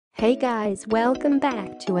Hey guys, welcome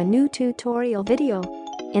back to a new tutorial video.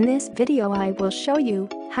 In this video I will show you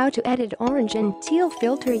how to edit orange and teal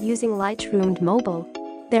filter using Lightroom Mobile.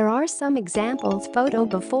 There are some examples photo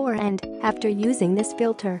before and after using this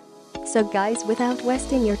filter. So guys, without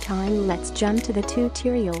wasting your time, let's jump to the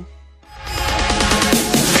tutorial.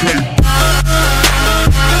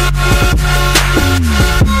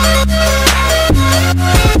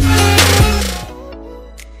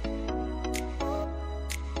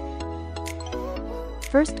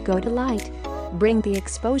 First go to Light. Bring the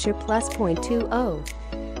exposure plus 0.20.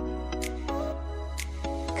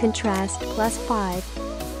 Contrast plus 5.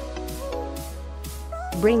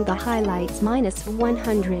 Bring the highlights minus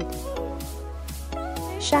 100.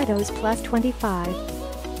 Shadows plus 25.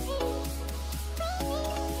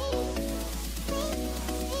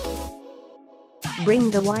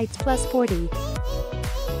 Bring the whites plus 40.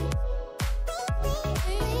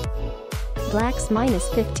 Blacks minus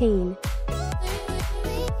 15.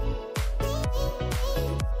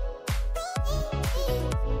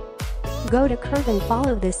 Go to curve and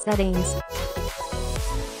follow the settings.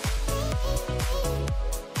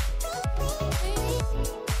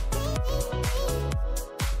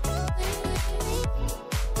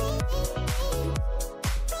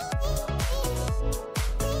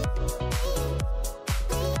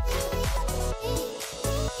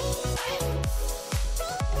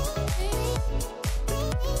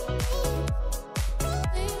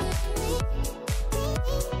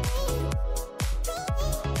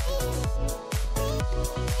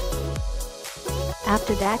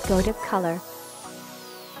 After that, go to color.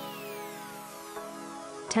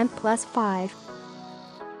 Temp plus 5.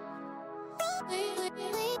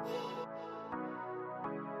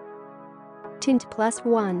 Tint plus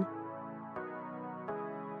 1.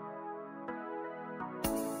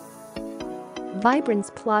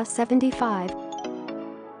 Vibrance plus 75.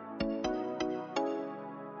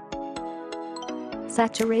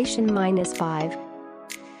 Saturation minus 5.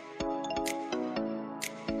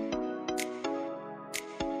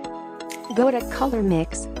 Go to color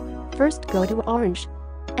mix. First go to orange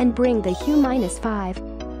and bring the hue minus 5.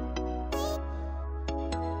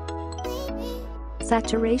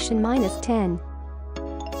 Saturation minus 10.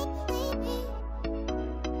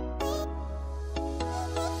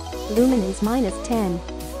 Luminance minus 10.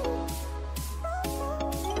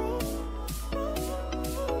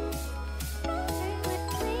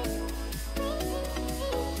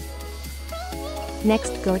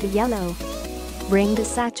 Next go to yellow. Bring the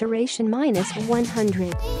saturation minus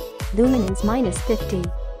 100. Luminance minus 50.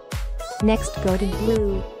 Next go to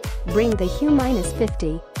blue. Bring the hue minus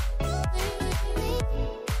 50.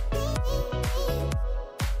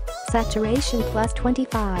 Saturation plus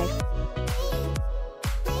 25.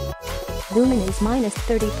 Luminance minus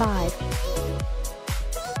 35.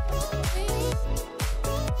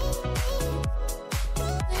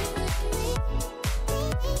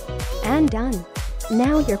 And done.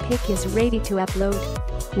 Now your pic is ready to upload.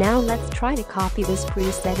 Now let's try to copy this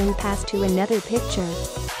preset and paste to another picture.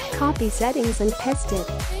 Copy settings and paste it.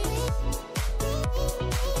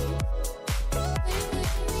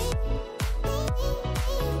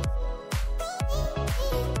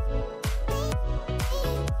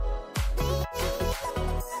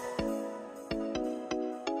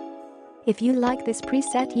 If you like this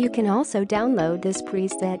preset, you can also download this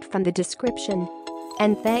preset from the description.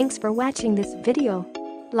 And thanks for watching this video.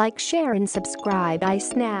 Like, share and subscribe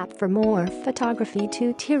iSnap for more photography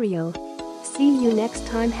tutorial. See you next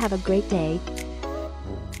time. Have a great day.